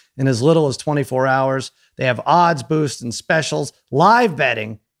winnings in as little as 24 hours. They have odds boosts and specials, live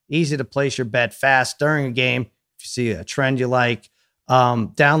betting, easy to place your bet fast during a game. If you see a trend you like,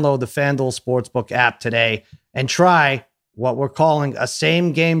 download the FanDuel Sportsbook app today and try what we're calling a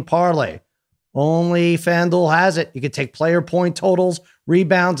same game parlay. Only FanDuel has it. You could take player point totals,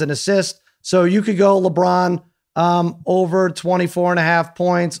 rebounds, and assists. So you could go LeBron over 24.5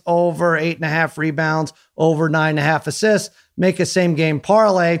 points, over 8.5 rebounds, over 9.5 assists, make a same game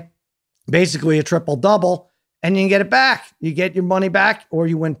parlay, basically a triple double, and you can get it back. You get your money back, or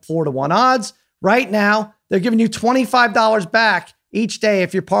you win 4-1 odds. Right now, they're giving you $25 back each day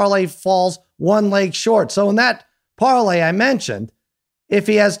if your parlay falls one leg short. So in that parlay I mentioned, if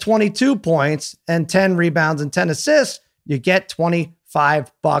he has 22 points and 10 rebounds and 10 assists, you get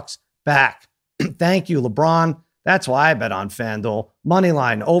 $25 back. Thank you, LeBron. That's why I bet on FanDuel.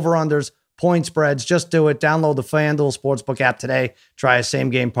 Moneyline, over-unders, point spreads. Just do it. Download the FanDuel Sportsbook app today. Try a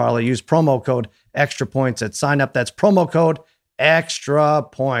same-game parlay. Use promo code Extra Points at sign up. That's promo code Extra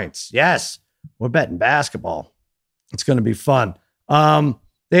Points. Yes, we're betting basketball. It's going to be fun.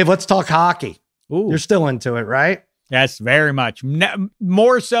 Dave, let's talk hockey. Ooh. You're still into it, right? Yes, very much.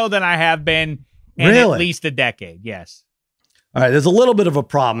 More so than I have been in at least a decade. Yes. All right. There's a little bit of a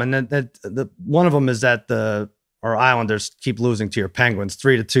problem, and the one of them is that our Islanders keep losing to your Penguins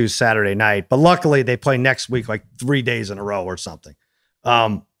 3-2 Saturday night. But luckily, they play next week like 3 days in a row or something.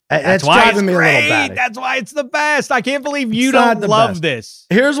 That's why it's great. That's why it's the best. I can't believe you don't love this.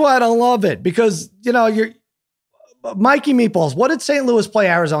 Here's why I don't love it, because you're Mikey Meatballs. What did St. Louis play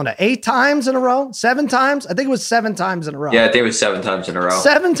Arizona? 8 times in a row? 7 times? I think it was 7 times in a row. Yeah, I think it was 7 times in a row.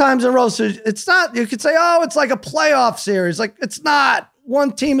 7 times in a row. So it's not, you could say, oh, it's like a playoff series. Like, it's not.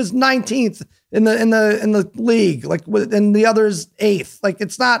 One team is 19th in the league, like, and the other is 8th. Like,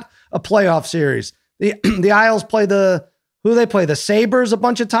 it's not a playoff series. The Isles play who do they play? The Sabres a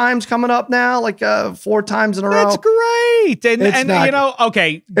bunch of times coming up now, like 4 times in a row. That's great. And not,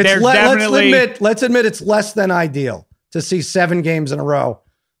 okay, there's definitely... Let's admit it's less than ideal to see 7 games in a row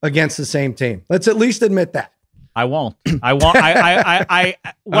against the same team. Let's at least admit that. I won't. Well, okay.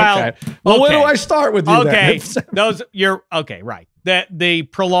 Well, where do I start with you? Okay. Okay, right. The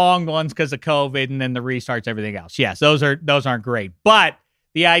prolonged ones because of COVID and then the restarts, everything else. Yes, those aren't great. But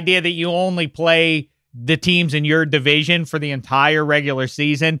the idea that you only play the teams in your division for the entire regular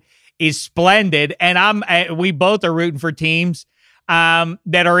season is splendid. And we both are rooting for teams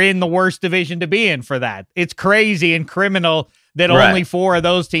that are in the worst division to be in for that. It's crazy and criminal that only 4 of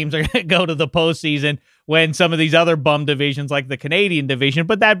those teams are going to go to the postseason when some of these other bum divisions like the Canadian division.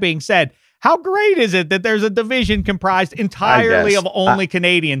 But that being said, how great is it that there's a division comprised entirely of only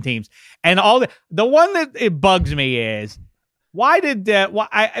Canadian teams? And the one that it bugs me is, why did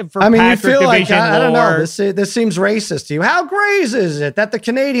Patrick you feel Division like I don't lore, know. This seems racist to you. How crazy is it that the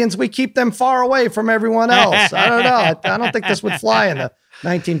Canadians, we keep them far away from everyone else? I don't know. I don't think this would fly in the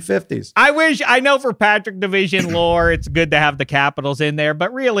 1950s. I know for Patrick Division lore, it's good to have the Capitals in there,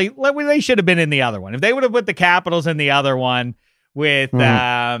 but really, they should have been in the other one. If they would have put the Capitals in the other one with,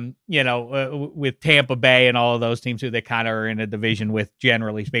 with Tampa Bay and all of those teams who they kind of are in a division with,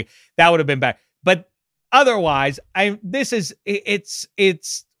 generally speaking, that would have been better. But otherwise, it's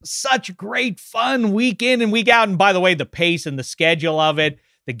such great fun week in and week out. And by the way, the pace and the schedule of it,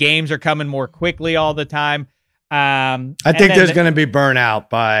 the games are coming more quickly all the time. I think there's going to be burnout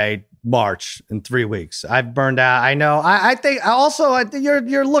by March in 3 weeks. I've burned out. I know. I think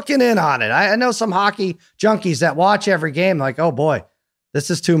you're looking in on it. I know some hockey junkies that watch every game like, oh boy, this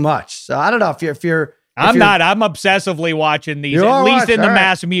is too much. So I don't know if you're. I'm obsessively watching these, at least in the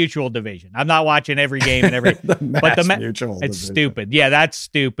Mass Mutual division. I'm not watching every game and every, Mutual it's division. stupid. Yeah, that's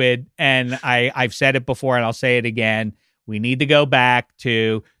stupid. And I've said it before and I'll say it again. We need to go back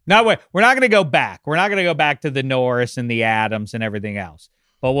to, we're not going to go back. We're not going to go back to the Norris and the Adams and everything else.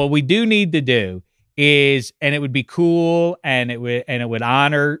 But what we do need to do is, and it would be cool and it would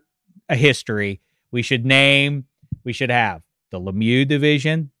honor a history. We should have the Lemieux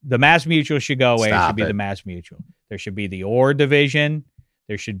division. The Mass Mutual should go away. It should be the Mass Mutual. There should be the Orr division.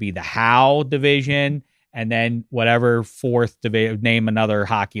 There should be the Howe division. And then whatever 4th division, name another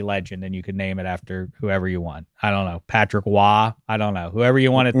hockey legend, and you can name it after whoever you want. I don't know. Patrick Waugh. I don't know. Whoever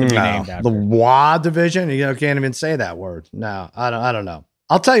you want it to be named after. The Waugh division? Can't even say that word. No, I don't know.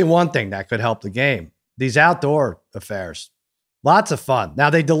 I'll tell you one thing that could help the game. These outdoor affairs. Lots of fun. Now,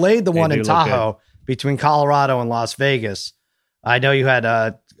 they delayed the one in Tahoe between Colorado and Las Vegas. I know you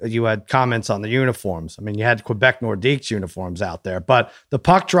had comments on the uniforms. I mean, you had Quebec Nordiques uniforms out there, but the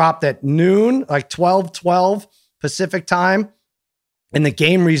puck dropped at noon, like 12:12 Pacific time, and the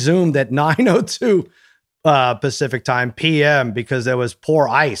game resumed at 9:02 Pacific time PM because there was poor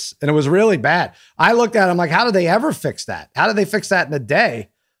ice and it was really bad. I looked at it, I'm like, how did they ever fix that? How did they fix that in a day?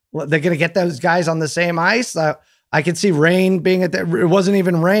 They're going to get those guys on the same ice. I could see rain being it wasn't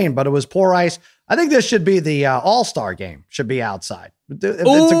even rain, but it was poor ice. I think this should be the All-Star game should be outside. It's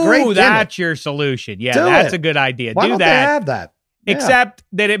a great gimmick. That's your solution. Yeah, that's a good idea. Why don't they have that? Yeah. Except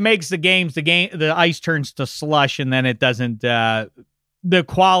that it makes the ice turns to slush and then it doesn't, the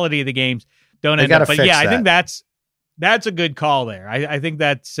quality of the games don't end up. But yeah, I think that's a good call there. I think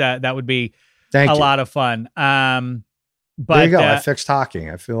that would be a lot of fun. But there you go. I fixed hockey.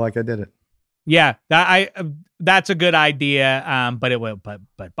 I feel like I did it. Yeah, that's a good idea. But it will. But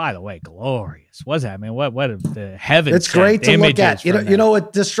by the way, glorious. Was that? I mean, what the heavens? It's great to look at. You know,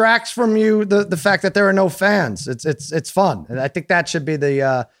 it distracts from you the fact that there are no fans. It's fun, and I think that should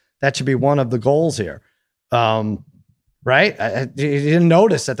be one of the goals here. Right? You didn't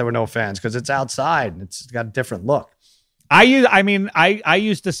notice that there were no fans because it's outside and it's got a different look. I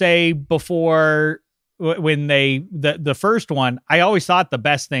used to say before when the first one, I always thought the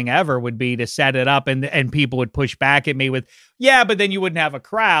best thing ever would be to set it up and people would push back at me with, yeah, but then you wouldn't have a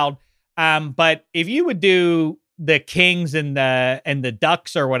crowd. But if you would do the Kings and the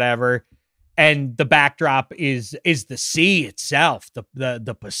Ducks or whatever, and the backdrop is the sea itself,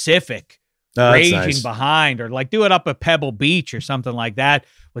 the Pacific. Raging behind, or like do it up at Pebble Beach or something like that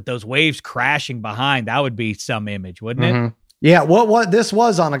with those waves crashing behind. That would be some image, wouldn't it? Yeah. What this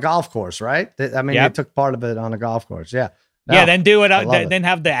was on a golf course, right? I mean, They took part of it on a golf course. Yeah. No, yeah. Then do it. Then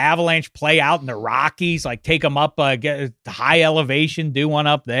have the Avalanche play out in the Rockies, like take them up, get high elevation, do one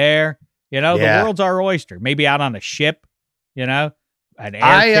up there. You know, the world's our oyster. Maybe out on a ship, you know, an air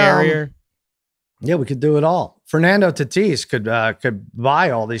carrier. Yeah, we could do it all. Fernando Tatis could buy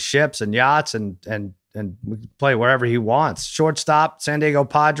all these ships and yachts and we could play wherever he wants. Shortstop, San Diego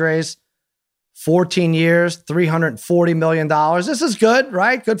Padres, 14 years, $340 million. This is good,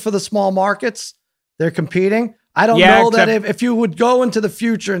 right? Good for the small markets. They're competing. I don't know that if you would go into the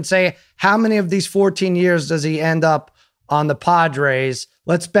future and say, how many of these 14 years does he end up on the Padres?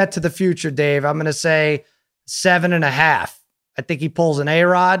 Let's bet to the future, Dave. I'm going to say 7.5. I think he pulls an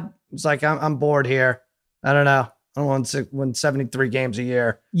A-Rod. It's like, I'm bored here. I don't know. I don't want to win 73 games a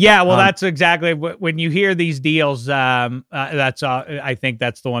year. Yeah, well, that's exactly when you hear these deals. I think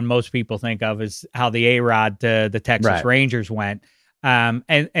that's the one most people think of is how the A-Rod to the Texas Rangers went. And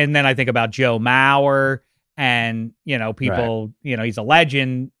then I think about Joe Mauer and, you know, people, you know, he's a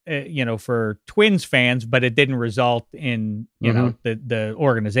legend, you know, for Twins fans, but it didn't result in, you know, the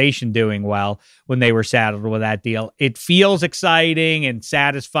organization doing well when they were saddled with that deal. It feels exciting and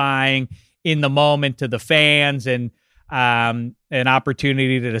satisfying in the moment to the fans and an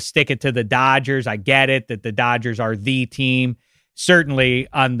opportunity to stick it to the Dodgers. I get it that the Dodgers are the team, certainly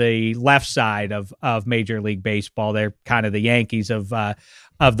on the left side of Major League Baseball. They're kind of the Yankees of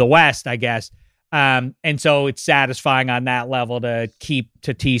the West, I guess. And so it's satisfying on that level to keep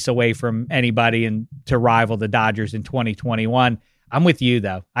Tatis away from anybody and to rival the Dodgers in 2021. I'm with you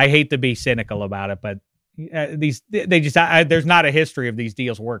though. I hate to be cynical about it, but there's not a history of these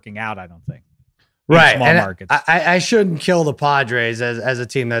deals working out, I don't think. Right. Small markets. I shouldn't kill the Padres as a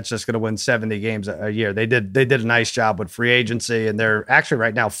team that's just going to win 70 games a year. They did a nice job with free agency, and they're actually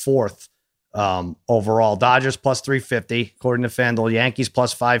right now fourth overall. Dodgers plus 350, according to FanDuel. Yankees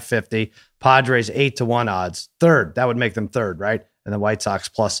plus 550. Padres 8-1 odds. Third. That would make them third, right? And the White Sox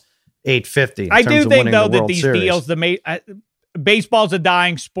plus 850. I do think, though, that these deals, baseball's a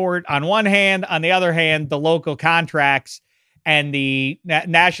dying sport on one hand. On the other hand, the local contracts and the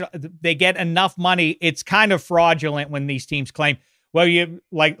national, they get enough money. It's kind of fraudulent when these teams claim, well, you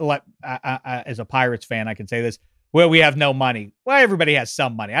like as a Pirates fan, I can say this. Well, we have no money. Well, everybody has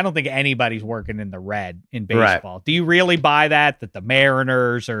some money. I don't think anybody's working in the red in baseball. Right. Do you really buy that the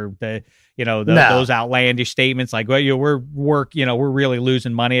Mariners or those outlandish statements like, well, we're really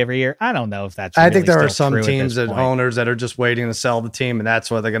losing money every year? I don't know if that's. I think there are some teams and owners that are just waiting to sell the team, and that's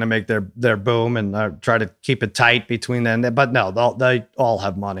why they're going to make their boom and try to keep it tight between them. But no, they all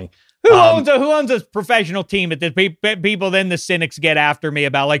have money. Who owns a professional team? That people, then the cynics get after me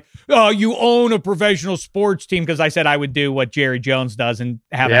about like, oh, you own a professional sports team because I said I would do what Jerry Jones does and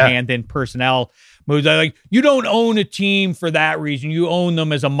have a hand in personnel moves. I like, you don't own a team for that reason. You own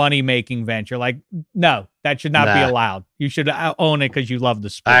them as a money-making venture. Like, no, that should not be allowed. You should own it because you love the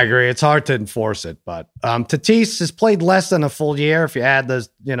sport. I agree. It's hard to enforce it, but Tatis has played less than a full year if you add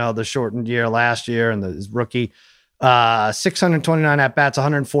the shortened year last year and his rookie 629 at-bats,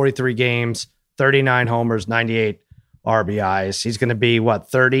 143 games, 39 homers, 98 RBIs. He's going to be,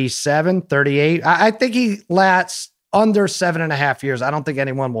 37, 38? I think he lasts under 7.5 years. I don't think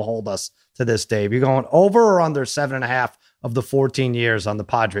anyone will hold us to this, Dave. You going over or under 7.5 of the 14 years on the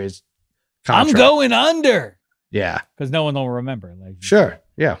Padres contract? I'm going under. Yeah. Because no one will remember. Sure.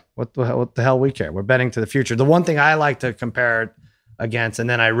 Yeah. What the hell we care? We're betting to the future. The one thing I like to compare it against, and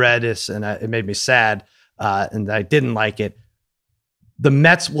then I read this and it made me sad, and I didn't like it. The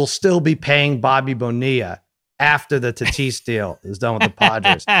Mets will still be paying Bobby Bonilla after the Tatis deal is done with the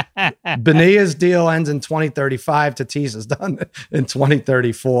Padres. Bonilla's deal ends in 2035. Tatis is done in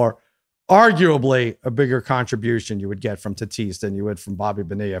 2034. Arguably a bigger contribution you would get from Tatis than you would from Bobby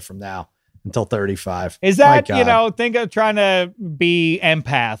Bonilla from now until 35. Is that, think of trying to be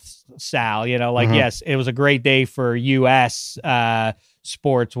empaths, Sal, yes, it was a great day for U.S.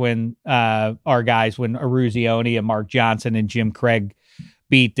 sports when our guys, when Eruzione and Mark Johnson and Jim Craig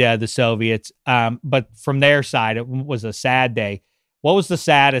beat the Soviets. But from their side, it was a sad day. What was the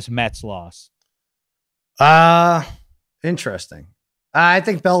saddest Mets loss? Interesting. I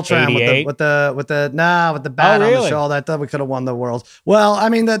think Beltran with the bat on the shoulder. I thought we could have won the World. Well, I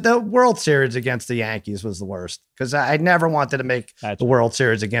mean, the World Series against the Yankees was the worst because I never wanted to make the World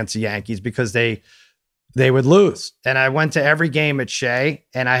Series against the Yankees because they would lose. And I went to every game at Shea,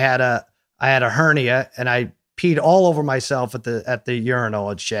 and I had a hernia, and I peed all over myself at the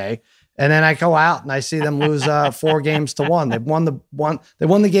urinal at Shea. And then I go out and I see them lose 4-1. They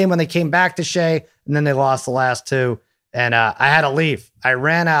won the game when they came back to Shea, and then they lost the last two. And I had to leave. I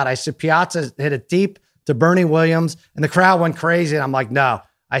ran out. I said Piazza hit it deep to Bernie Williams, and the crowd went crazy. And I'm like, no,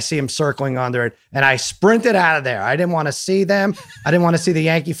 I see him circling under it. And I sprinted out of there. I didn't want to see them. I didn't want to see the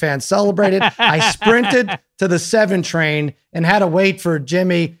Yankee fans celebrate it. I sprinted to the 7 train and had to wait for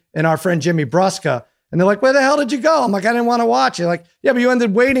Jimmy and our friend Jimmy Brusca. And they're like, where the hell did you go? I'm like, I didn't want to watch it. Like, yeah, but you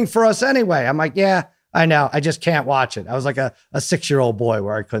ended waiting for us anyway. I'm like, yeah, I know. I just can't watch it. I was like a 6-year-old boy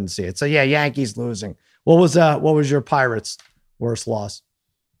where I couldn't see it. So yeah, Yankees losing. What was your Pirates' worst loss?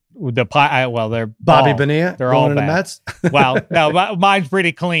 They're Bobby Bonilla. They're all in bad. The Mets. Well, no, mine's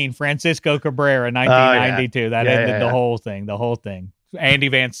pretty clean. Francisco Cabrera, 1992. That ended the whole thing. The whole thing. Andy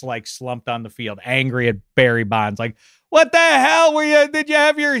Van Slyke slumped on the field, angry at Barry Bonds. Like, what the hell did you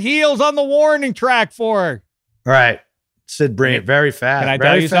have your heels on the warning track for? Right, Sid Bream, very fast. Can I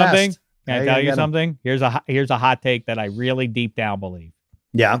tell you something? Can I tell you something? Here's a hot take that I really deep down believe.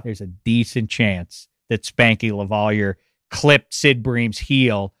 Yeah, there's a decent chance that Spanky Lavalier clipped Sid Bream's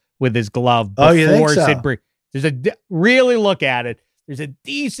heel with his glove before you think so? Sid Bream. Really look at it. There's a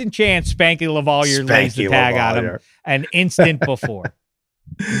decent chance Spanky Lavalier lays the tag on him an instant before.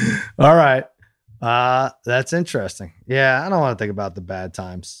 All right. That's interesting. Yeah, I don't want to think about the bad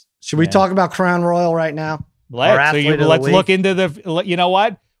times. Should we talk about Crown Royal right now? Let's look into the, you know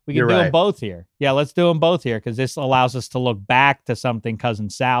what? We can do them both here. Yeah, let's do them both here because this allows us to look back to something Cousin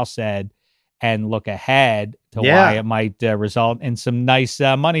Sal said and look ahead to why it might result in some nice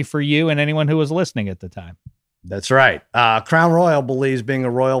money for you and anyone who was listening at the time. That's right. Crown Royal believes being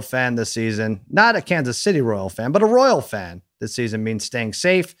a Royal fan this season, not a Kansas City Royal fan, but a Royal fan this season means staying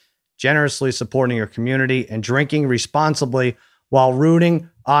safe, generously supporting your community, and drinking responsibly while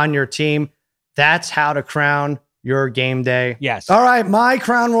rooting on your team. That's how to crown your game day. Yes. All right. My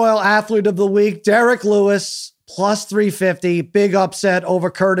Crown Royal athlete of the week, Derek Lewis, plus 350, big upset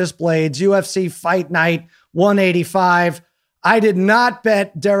over Curtis Blades, UFC Fight Night 185. I did not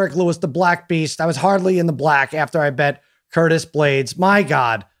bet Derek Lewis, the Black Beast. I was hardly in the black after I bet Curtis Blades. My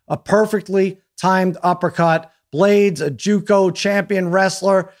God, a perfectly timed uppercut. Blades, a JUCO champion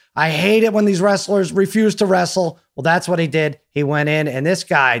wrestler. I hate it when these wrestlers refuse to wrestle. Well, that's what he did. He went in, and this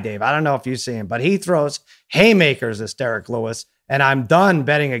guy, Dave, I don't know if you see him, but he throws haymakers, this Derek Lewis, and I'm done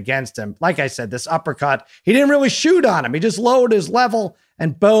betting against him. Like I said, this uppercut, he didn't really shoot on him. He just lowered his level,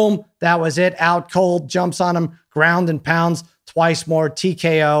 and boom, that was it. Out cold, jumps on him, ground and pounds twice more,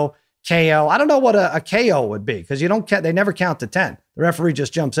 TKO, KO. I don't know what a KO would be because they never count to 10. The referee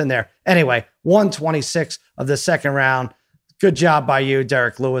just jumps in there. Anyway, 126 of the second round. Good job by you,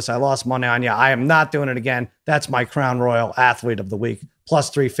 Derek Lewis. I lost money on you. I am not doing it again. That's my Crown Royal athlete of the week. Plus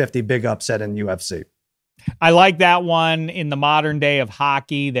 350, big upset in UFC. I like that one. In the modern day of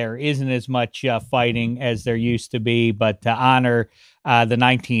hockey, there isn't as much fighting as there used to be, but to honor the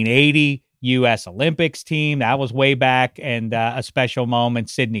 1980 U.S. Olympics team, that was way back, and a special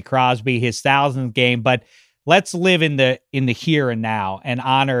moment, Sidney Crosby, his 1000th game. But let's live in the here and now and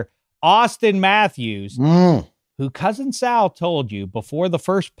honor Austin Matthews, who Cousin Sal told you before the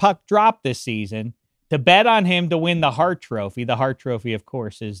first puck dropped this season to bet on him to win the Hart Trophy. The Hart Trophy, of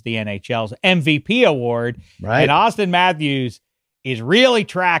course, is the NHL's MVP award. Right. And Austin Matthews is really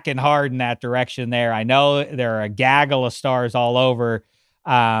tracking hard in that direction there. I know there are a gaggle of stars all over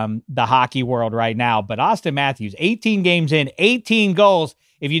the hockey world right now, but Austin Matthews, 18 games in, 18 goals.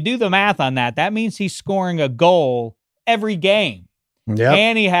 If you do the math on that, that means he's scoring a goal every game. Yep.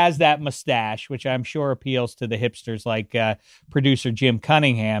 And he has that mustache, which I'm sure appeals to the hipsters like producer Jim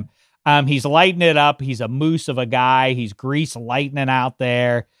Cunningham. He's lighting it up. He's a moose of a guy. He's grease lightning out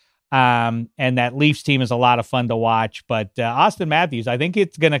there. And that Leafs team is a lot of fun to watch. But Austin Matthews, I think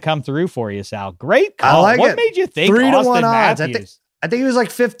it's going to come through for you, Sal. Great call. What made you think 3-1 Matthews? Odds. I think he was like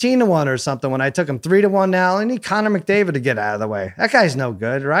 15-1 or something when I took him. 3-1 now. I need Connor McDavid to get out of the way. That guy's no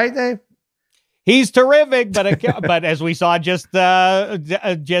good, right, Dave? He's terrific, but as we saw just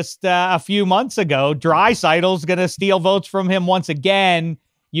a few months ago, Draisaitl's going to steal votes from him once again.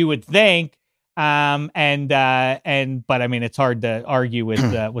 You would think, but I mean, it's hard to argue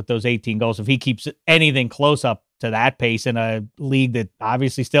with those 18 goals if he keeps anything close up to that pace in a league that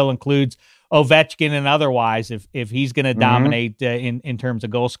obviously still includes Ovechkin and otherwise. If he's going to dominate in terms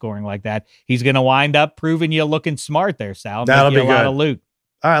of goal scoring like that, he's going to wind up proving you looking smart there, Sal. That'll be a lot of loot.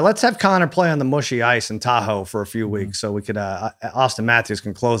 All right, let's have Connor play on the mushy ice in Tahoe for a few weeks so we could Austin Matthews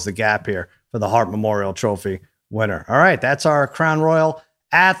can close the gap here for the Hart Memorial Trophy winner. All right, that's our Crown Royal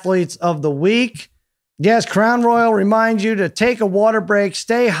Athletes of the Week. Yes, Crown Royal reminds you to take a water break,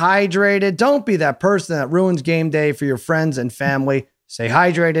 stay hydrated. Don't be that person that ruins game day for your friends and family. Stay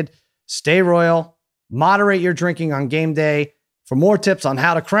hydrated, stay royal, moderate your drinking on game day. For more tips on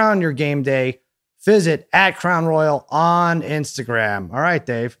how to crown your game day, visit @CrownRoyal on Instagram. All right,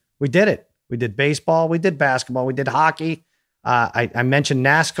 Dave, we did it. We did baseball. We did basketball. We did hockey. I mentioned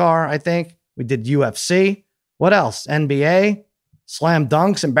NASCAR, I think. We did UFC. What else? NBA, slam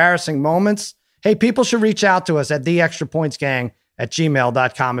dunks, embarrassing moments. Hey, people should reach out to us at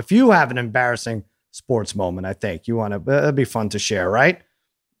theextrapointsgang@gmail.com if you have an embarrassing sports moment. I think you want to, it'd be fun to share, right?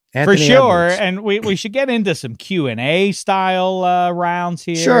 Anthony For sure. Edwards. And we should get into some Q&A style rounds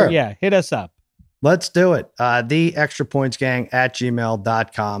here. Sure. Yeah, hit us up. Let's do it.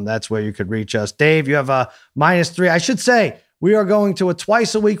 theextrapointsgang@gmail.com. That's where you could reach us. Dave, you have a -3. I should say we are going to a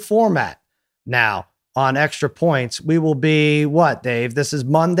twice a week format now on Extra Points. We will be what, Dave? This is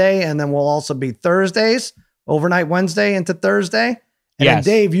Monday, and then we'll also be Thursdays, overnight Wednesday into Thursday. And yes.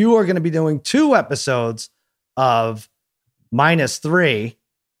 then Dave, you are going to be doing 2 episodes of -3.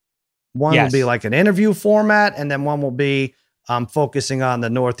 One will be like an interview format, and then one will be focusing on the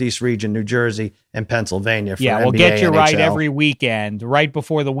Northeast region, New Jersey and Pennsylvania. For we'll NBA, get you NHL. right every weekend, right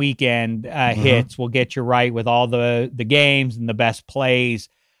before the weekend hits. We'll get you right with all the games and the best plays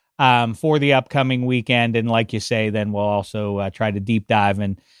for the upcoming weekend. And like you say, then we'll also try to deep dive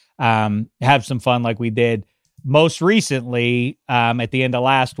and have some fun like we did most recently at the end of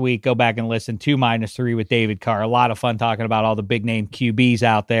last week. Go back and listen to -3 with David Carr. A lot of fun talking about all the big name QBs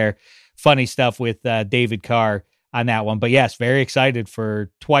out there. Funny stuff with David Carr on that one. But yes, very excited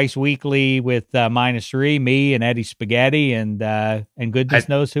for twice weekly with -3, me and Eddie Spaghetti, and goodness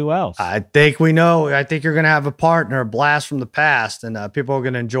knows who else. I think we know. I think you're going to have a partner, a blast from the past, and people are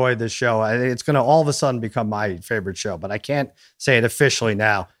going to enjoy this show. I think it's going to all of a sudden become my favorite show, but I can't say it officially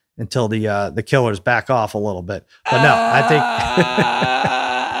now until the killers back off a little bit. But no, I think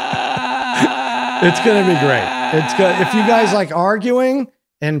it's going to be great. It's good. If you guys like arguing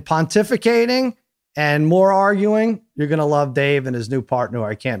and pontificating and more arguing, you're going to love Dave and his new partner, who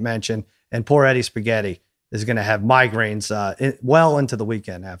I can't mention. And poor Eddie Spaghetti is going to have migraines well into the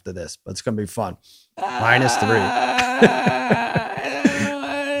weekend after this, but it's going to be fun. -3.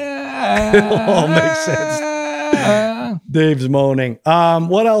 It all makes sense. Dave's moaning.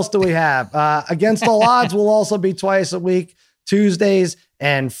 What else do we have? Against All Odds will also be twice a week, Tuesdays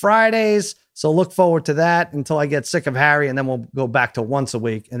and Fridays. So look forward to that until I get sick of Harry, and then we'll go back to once a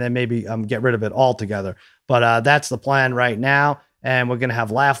week and then maybe get rid of it altogether. But that's the plan right now. And we're going to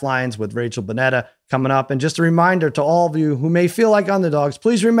have Laugh Lines with Rachel Bonetta coming up. And just a reminder to all of you who may feel like underdogs,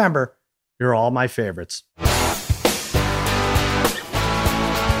 please remember, you're all my favorites.